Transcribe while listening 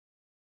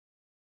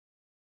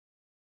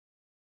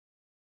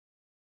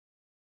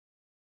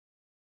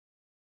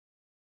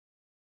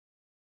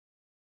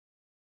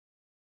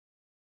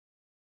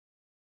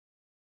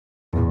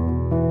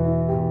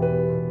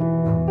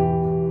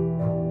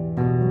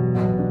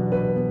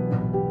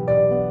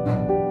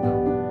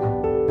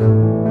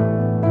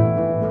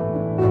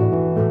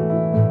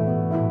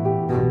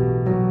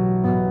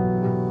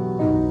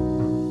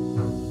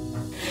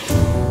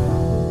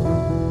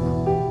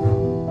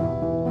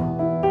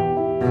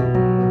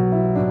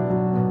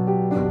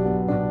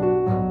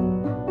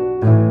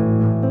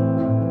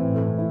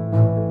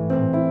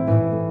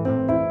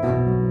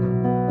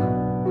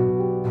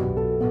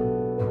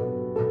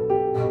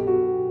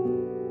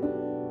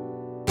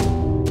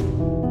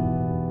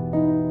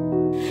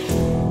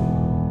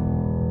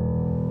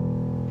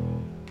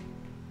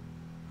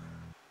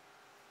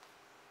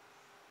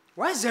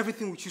Why is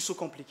everything with you so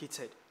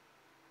complicated?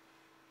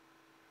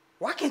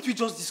 Why can't we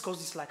just discuss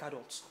this like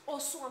adults? Oh,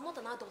 so I'm not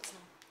an adult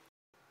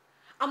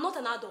now. I'm not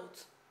an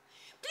adult.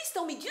 Please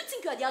tell me, do you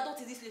think you are the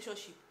adult in this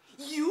relationship?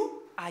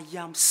 You? I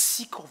am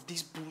sick of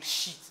this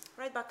bullshit.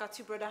 Right back at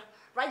you, brother.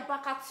 Right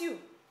back at you.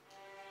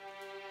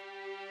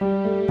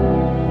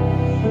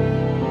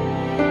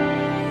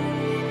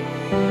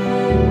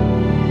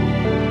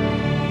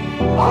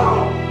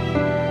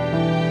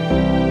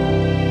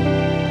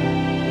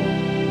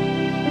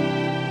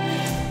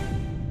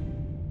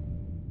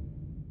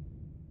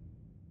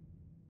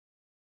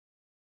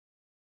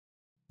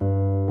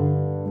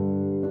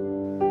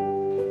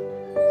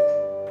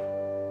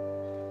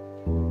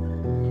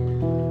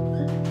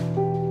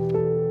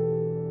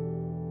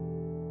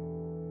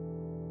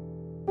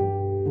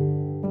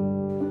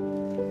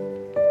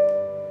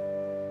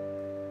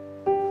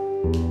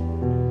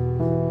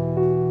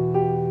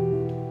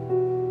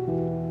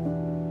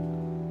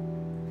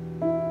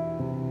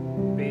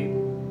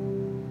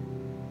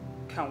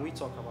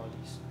 Talk about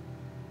this.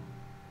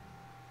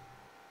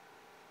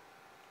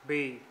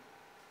 Babe.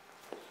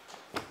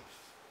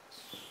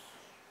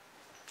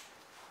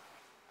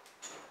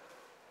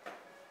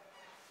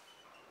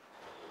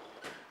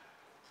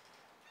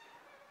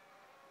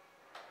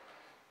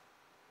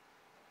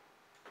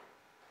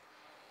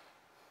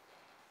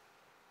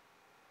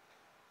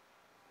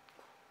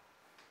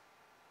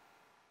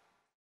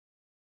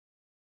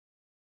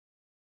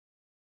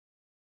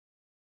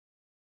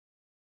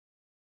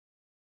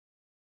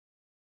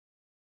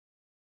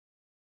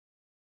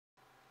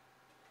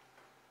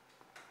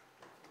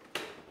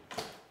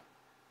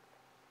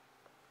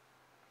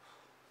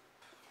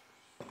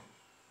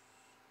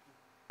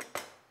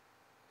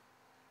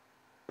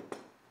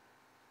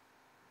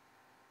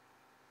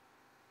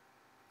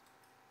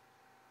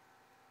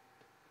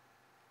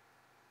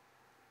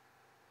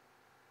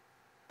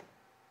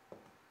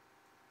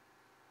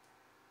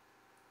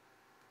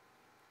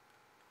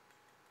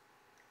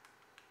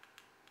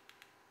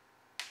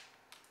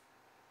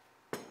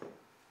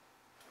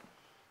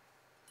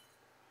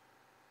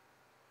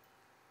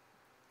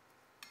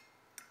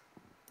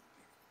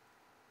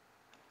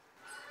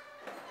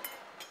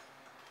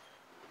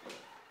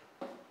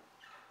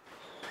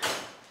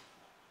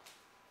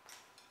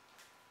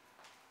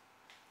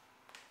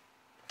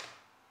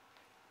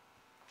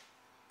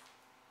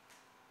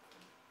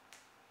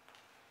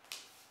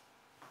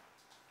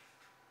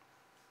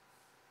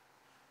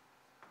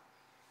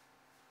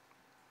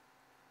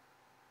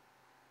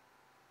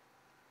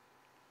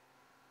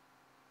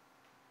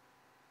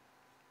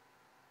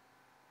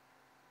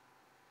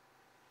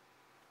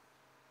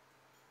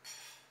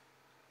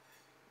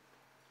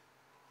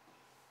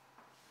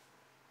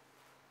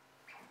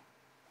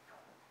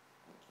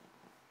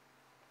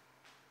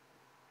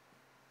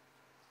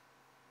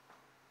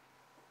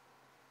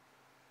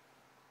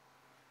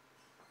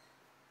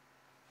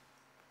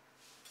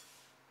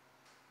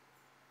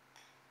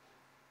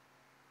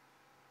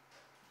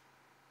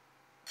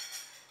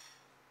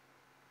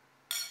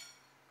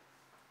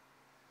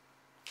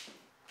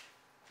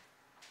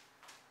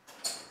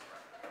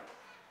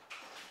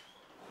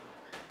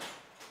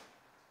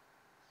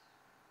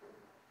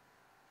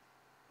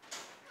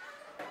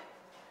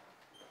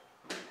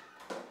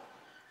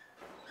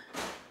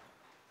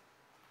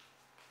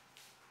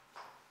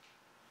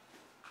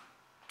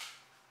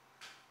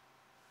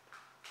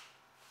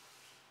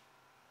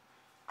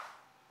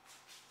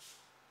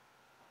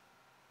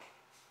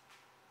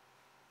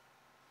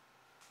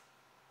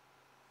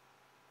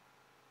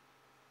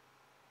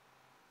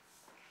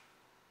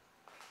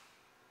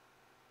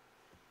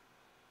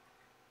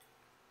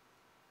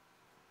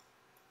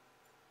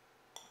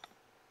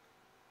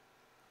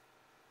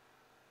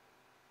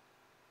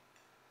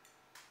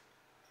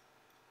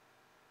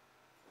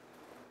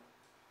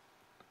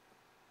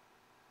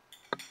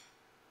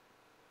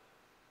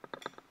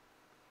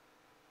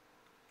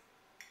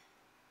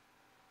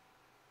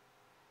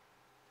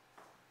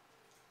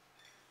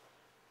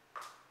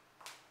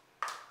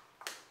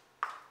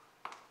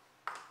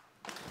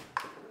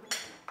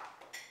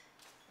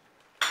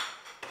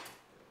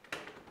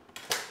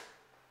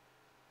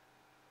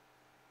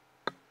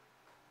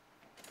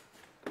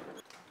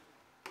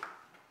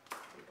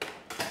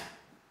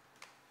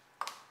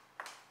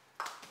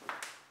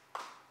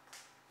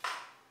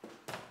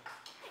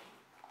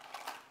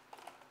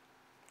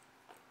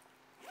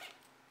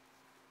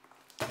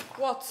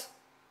 What?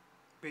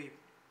 Babe,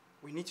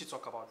 we need to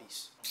talk about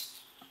this.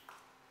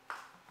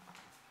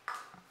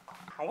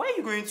 And where are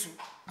you going to?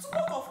 To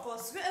work, of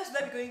course. Where else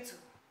would I be going to?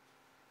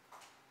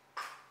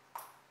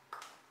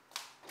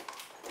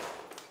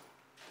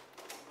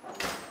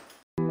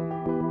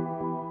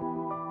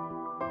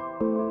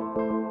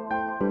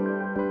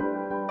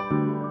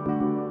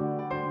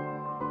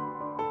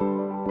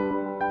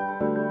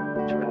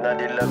 Now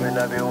the loving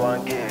I be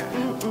one give,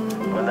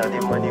 but now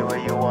the money where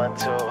you want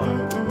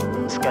to.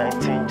 This kind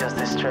of thing just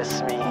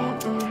distress me,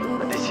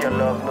 but this your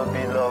love no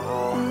be love.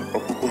 Oh.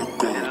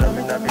 The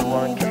loving I be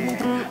one give,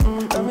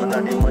 but now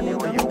the money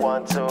where you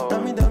want to.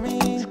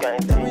 This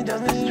kind of thing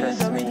just to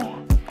stress me.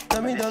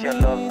 But this your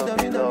love, no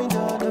be love.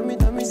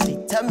 See,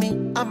 tell me,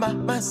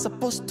 am I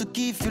supposed to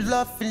give you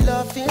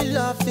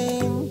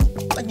loving?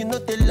 When you know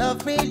they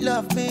love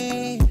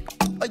me.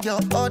 All your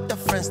other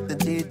friends,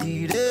 they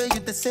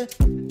say,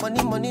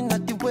 money,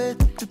 not the way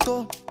to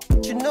go.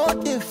 You know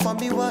they for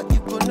me, what you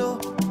gonna know?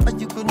 Are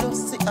you gonna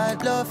say I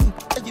love you?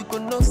 Are you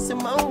gonna say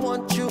man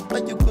want you? Are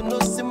you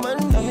gonna say man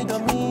need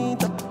me?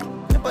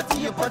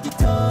 Your body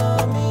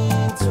tell me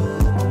to.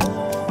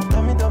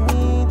 Tell me,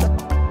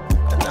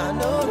 and I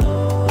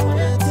know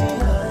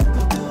anything I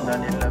could do.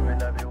 Nani love me,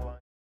 love you one.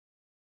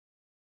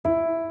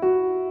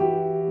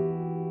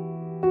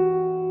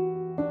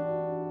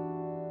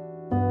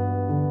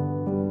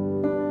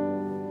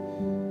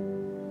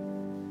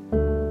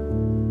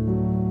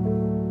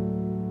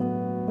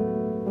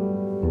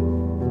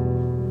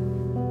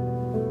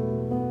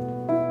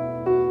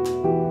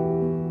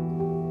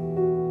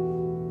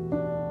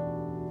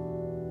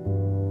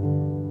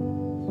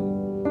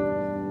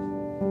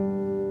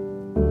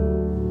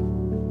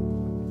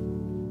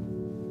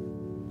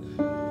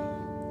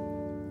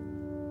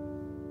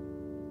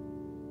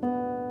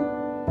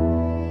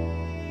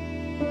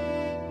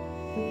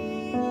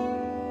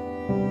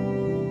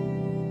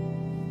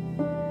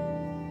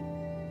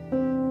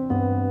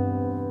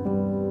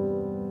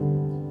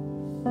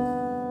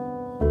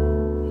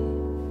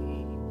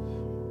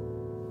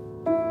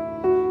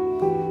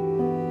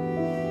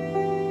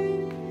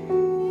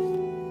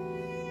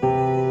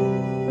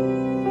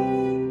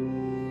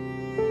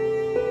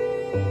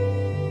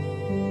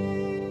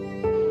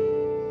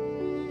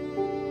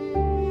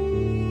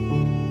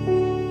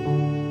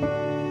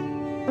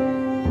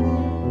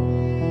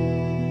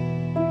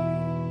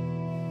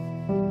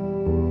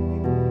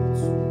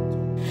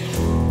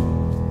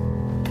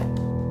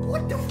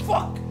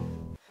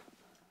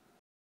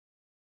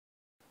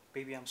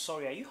 Baby, I'm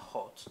sorry, are you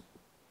hot?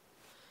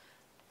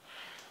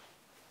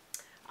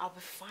 I'll be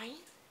fine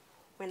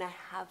when I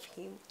have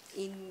him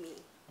in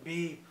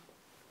me.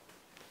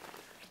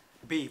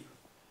 Babe,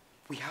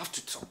 we have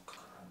to talk.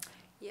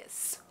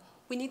 Yes,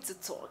 we need to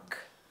talk.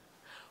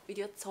 With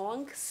your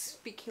tongue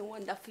speaking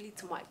wonderfully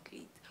to my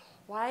clit,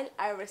 while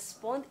I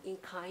respond in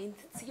kind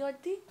to your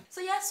deed.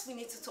 So yes, we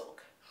need to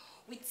talk.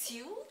 With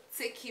you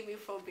taking me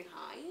from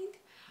behind,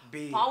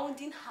 Babe.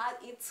 pounding hard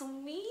into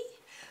me.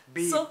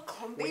 Babe, so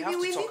come, baby,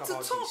 we need to talk.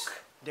 This.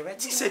 The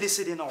right thing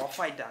said they now, I'll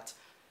fight that.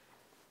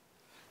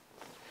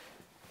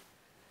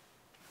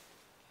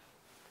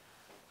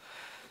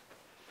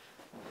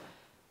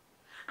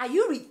 Are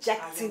you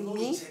rejecting me? I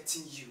am not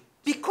rejecting you.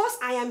 Because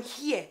I am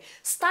here,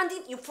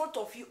 standing in front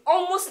of you,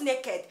 almost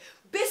naked,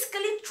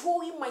 basically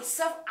throwing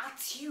myself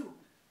at you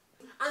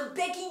and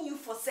begging you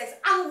for sex.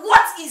 And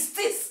what is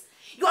this?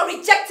 You are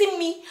rejecting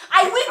me.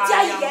 I went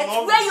there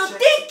yet where you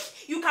think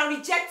you can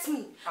reject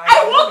me.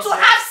 I want to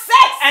have sex.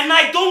 And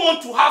I don't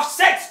want to have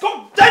sex.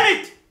 God damn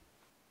it.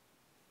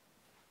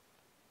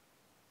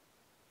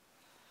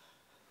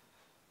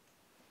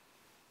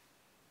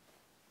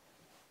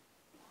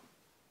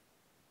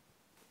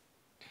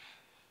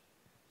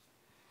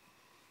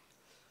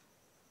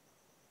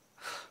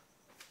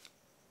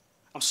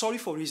 I'm sorry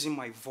for raising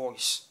my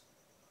voice,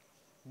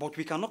 but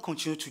we cannot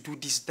continue to do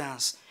this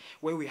dance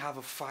where we have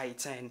a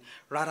fight and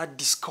rather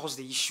discuss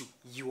the issue.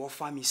 You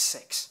offer me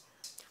sex.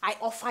 I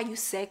offer you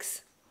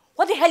sex?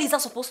 What the hell is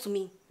that supposed to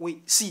mean?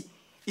 Wait, see,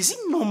 is it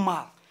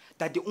normal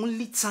that the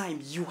only time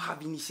you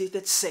have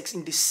initiated sex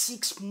in the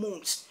 6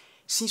 months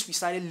since we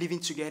started living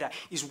together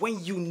is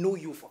when you know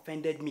you've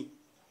offended me?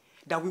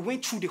 That we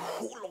went through the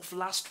whole of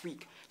last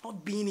week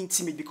not being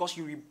intimate because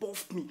you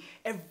rebuffed me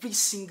every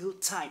single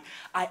time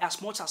I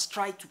as much as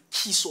tried to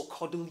kiss or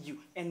cuddle you.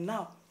 And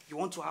now you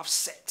want to have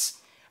sex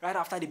right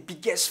after the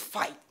biggest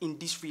fight in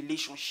this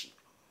relationship.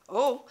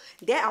 Oh,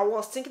 there I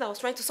was thinking I was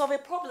trying to solve a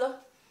problem.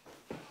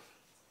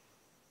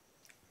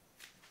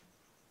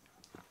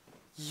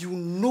 You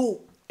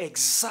know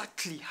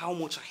exactly how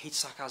much I hate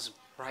sarcasm,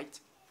 right?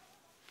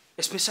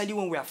 Especially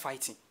when we are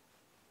fighting.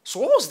 So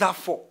what was that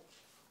for?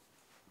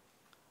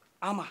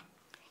 Ama,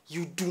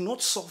 you do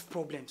not solve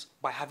problems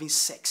by having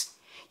sex.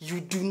 You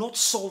do not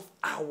solve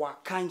our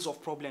kinds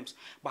of problems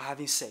by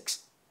having sex.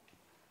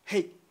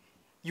 Hey,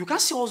 you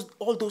can't say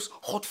all those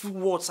hurtful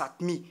words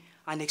at me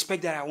and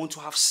expect that I want to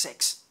have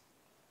sex.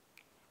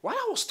 While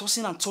I was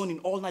tossing and turning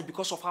all night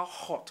because of how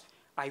hot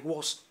I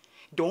was,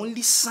 the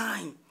only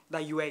sign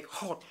that you were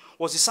hot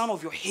was the sound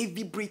of your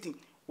heavy breathing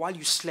while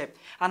you slept.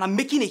 And I'm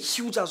making a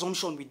huge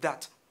assumption with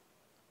that.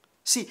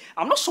 See,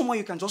 I'm not someone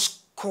you can just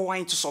cower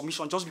into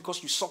submission just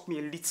because you suck me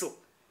a little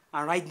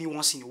and ride me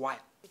once in a while.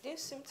 You didn't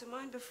seem to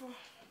mind before.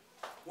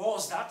 What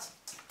was that?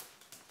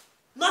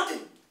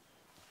 Nothing!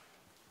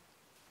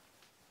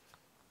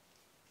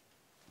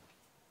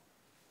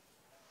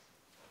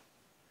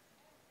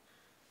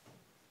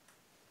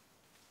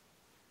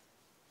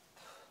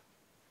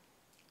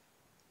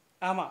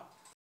 Ama,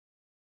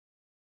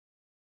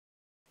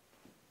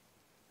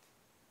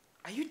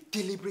 are you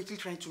deliberately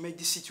trying to make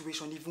this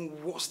situation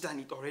even worse than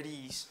it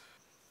already is?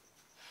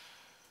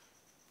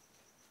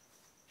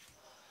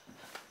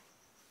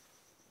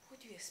 Who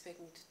do you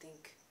expect me to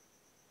think?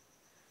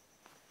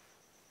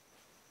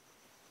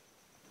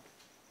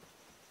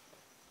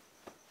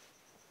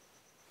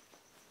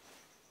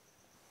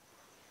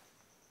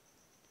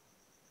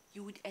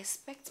 You would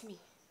expect me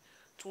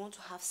to want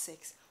to have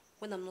sex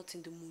when I'm not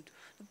in the mood.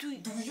 Do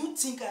you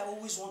think I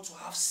always want to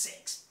have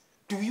sex?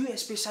 Do you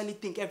especially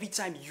think every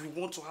time you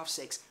want to have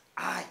sex,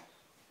 I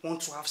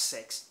want to have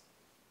sex?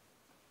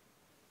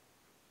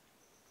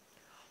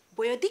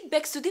 But your dick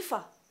begs to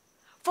differ.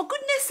 For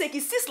goodness sake,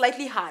 it's still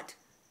slightly hard.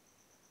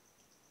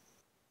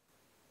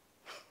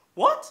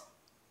 What?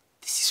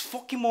 This is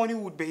fucking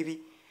Mollywood, baby.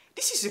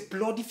 This is a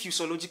bloody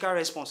physiological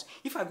response.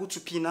 If I go to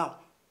pee now,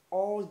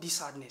 all this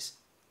hardness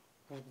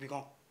will be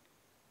gone.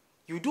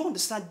 You do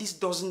understand this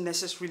doesn't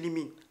necessarily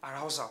mean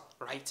arousal,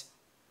 right?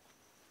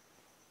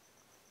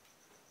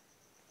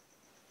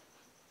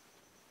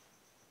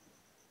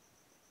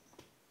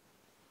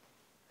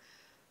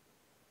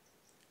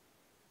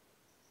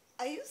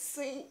 Are you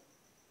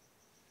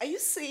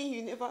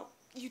saying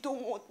you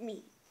don't want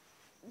me?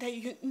 That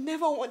you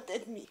never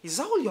wanted me? Is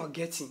that all you're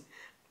getting?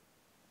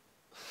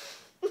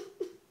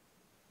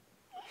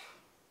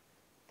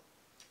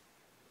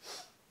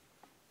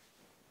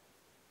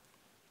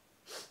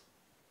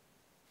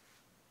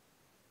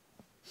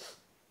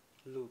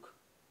 Look,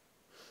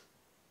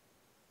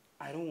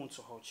 I don't want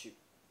to hurt you.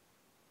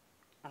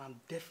 And I'm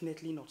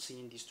definitely not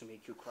saying this to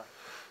make you cry.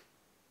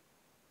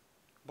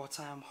 But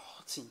I am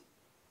hurting.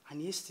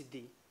 And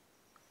yesterday,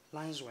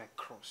 lines were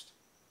crossed.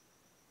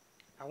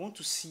 I want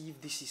to see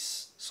if this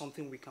is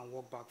something we can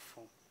walk back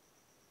from.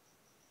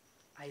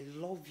 I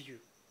love you.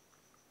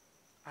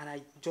 And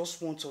I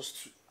just want us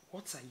to...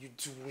 What are you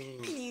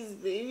doing? Please,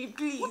 baby,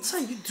 please. What are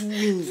you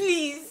doing?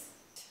 Please.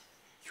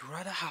 You'd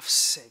rather have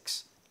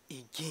sex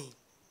again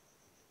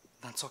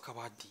than talk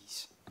about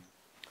this.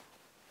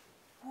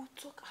 We'll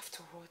talk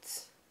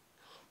afterwards.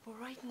 But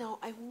right now,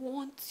 I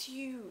want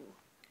you.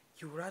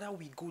 You'd rather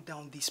we go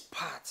down this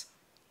path,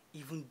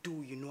 even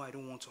though you know I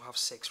don't want to have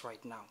sex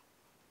right now.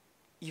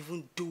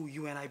 Even though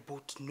you and I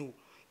both know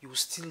you will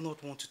still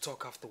not want to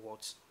talk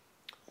afterwards.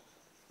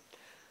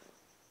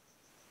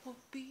 But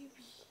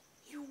baby,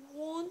 you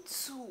want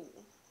to.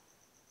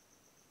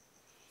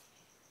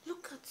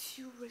 Look at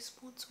you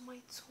respond to my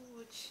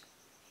touch.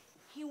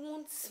 He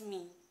wants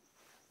me.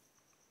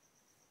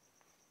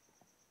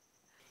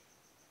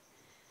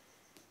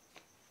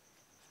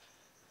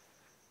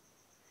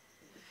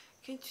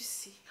 Can't you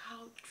see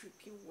how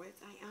dripping wet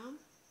I am?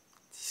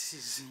 This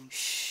isn't...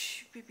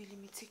 Shh, baby, let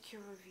me take care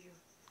of you.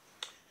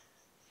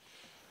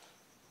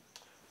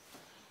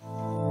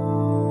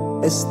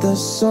 Is there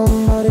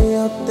somebody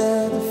out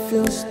there that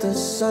feels the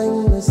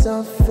same as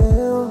I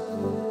feel?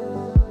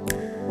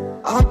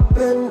 I've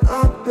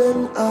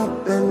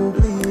been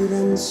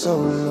bleeding so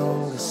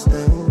long, the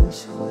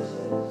stains.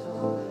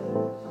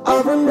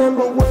 I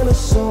remember when I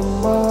saw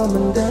mom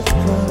and dad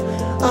cry.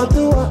 How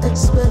do I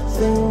expect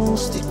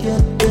things to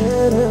get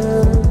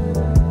better?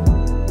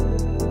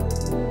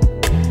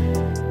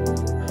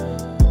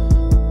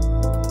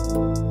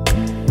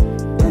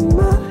 In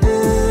my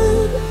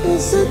head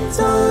is a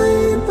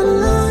type of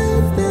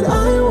life that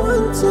I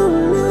want to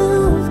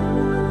live,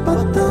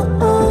 but the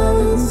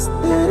odds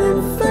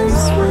didn't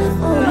face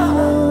with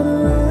all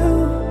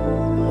real.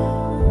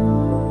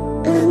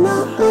 And I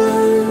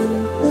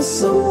heard that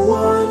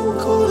someone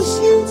calls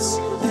you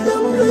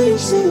them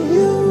lazy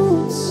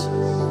youths.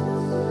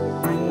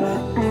 In my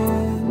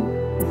head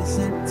is a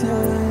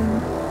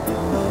time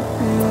in my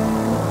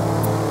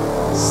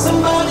head.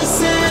 Somebody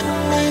set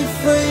me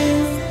free.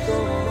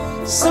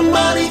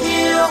 Somebody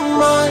heal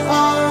my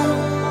heart.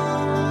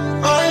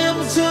 I am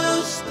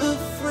just a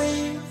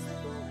freak.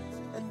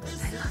 I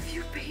love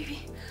you, baby.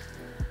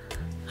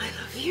 I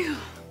love you.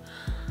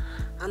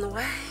 And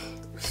why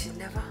we should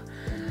never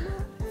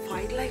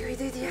fight like we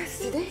did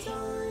yesterday?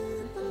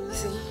 You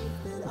see,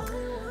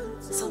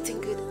 something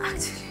good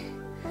actually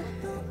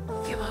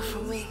came out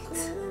from it.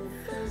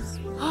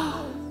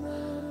 Oh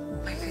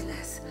my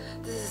goodness,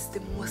 this is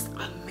the most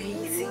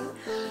amazing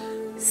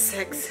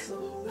sex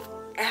we've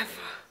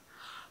ever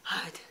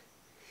had.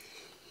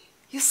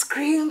 You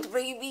screamed,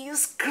 baby, you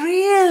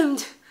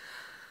screamed.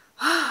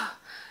 Oh,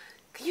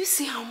 can you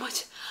see how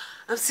much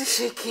I'm still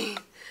shaking?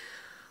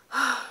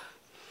 Oh.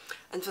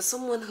 And for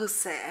someone who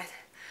said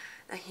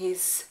that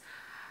his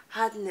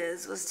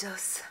hardness was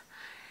just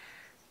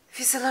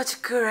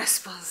physiological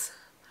response,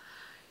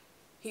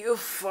 you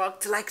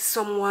fucked like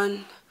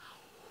someone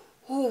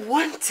who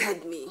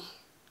wanted me.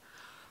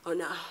 Oh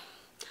no,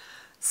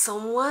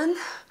 someone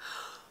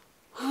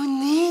who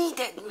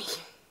needed me.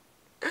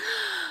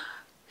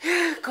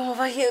 Come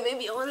over here,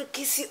 baby. I want to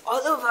kiss you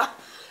all over.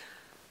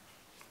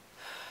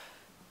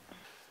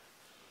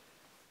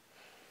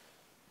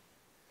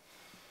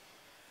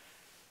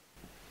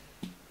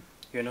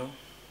 You know,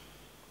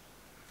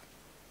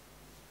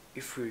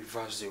 if we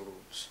reverse the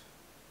roles,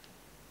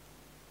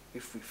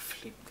 if we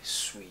flip the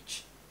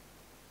switch,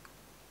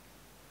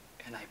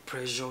 and I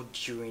pressured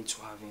you into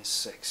having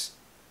sex,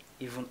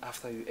 even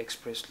after you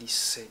expressly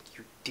said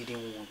you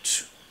didn't want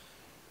to,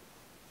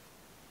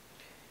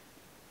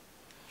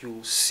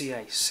 you'll say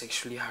I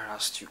sexually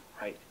harassed you,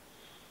 right?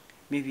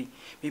 Maybe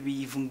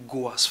even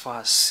go as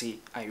far as say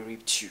I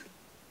raped you.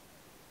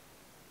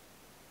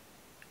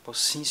 But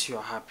since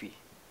you're happy,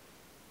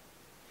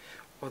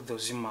 what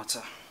does it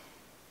matter?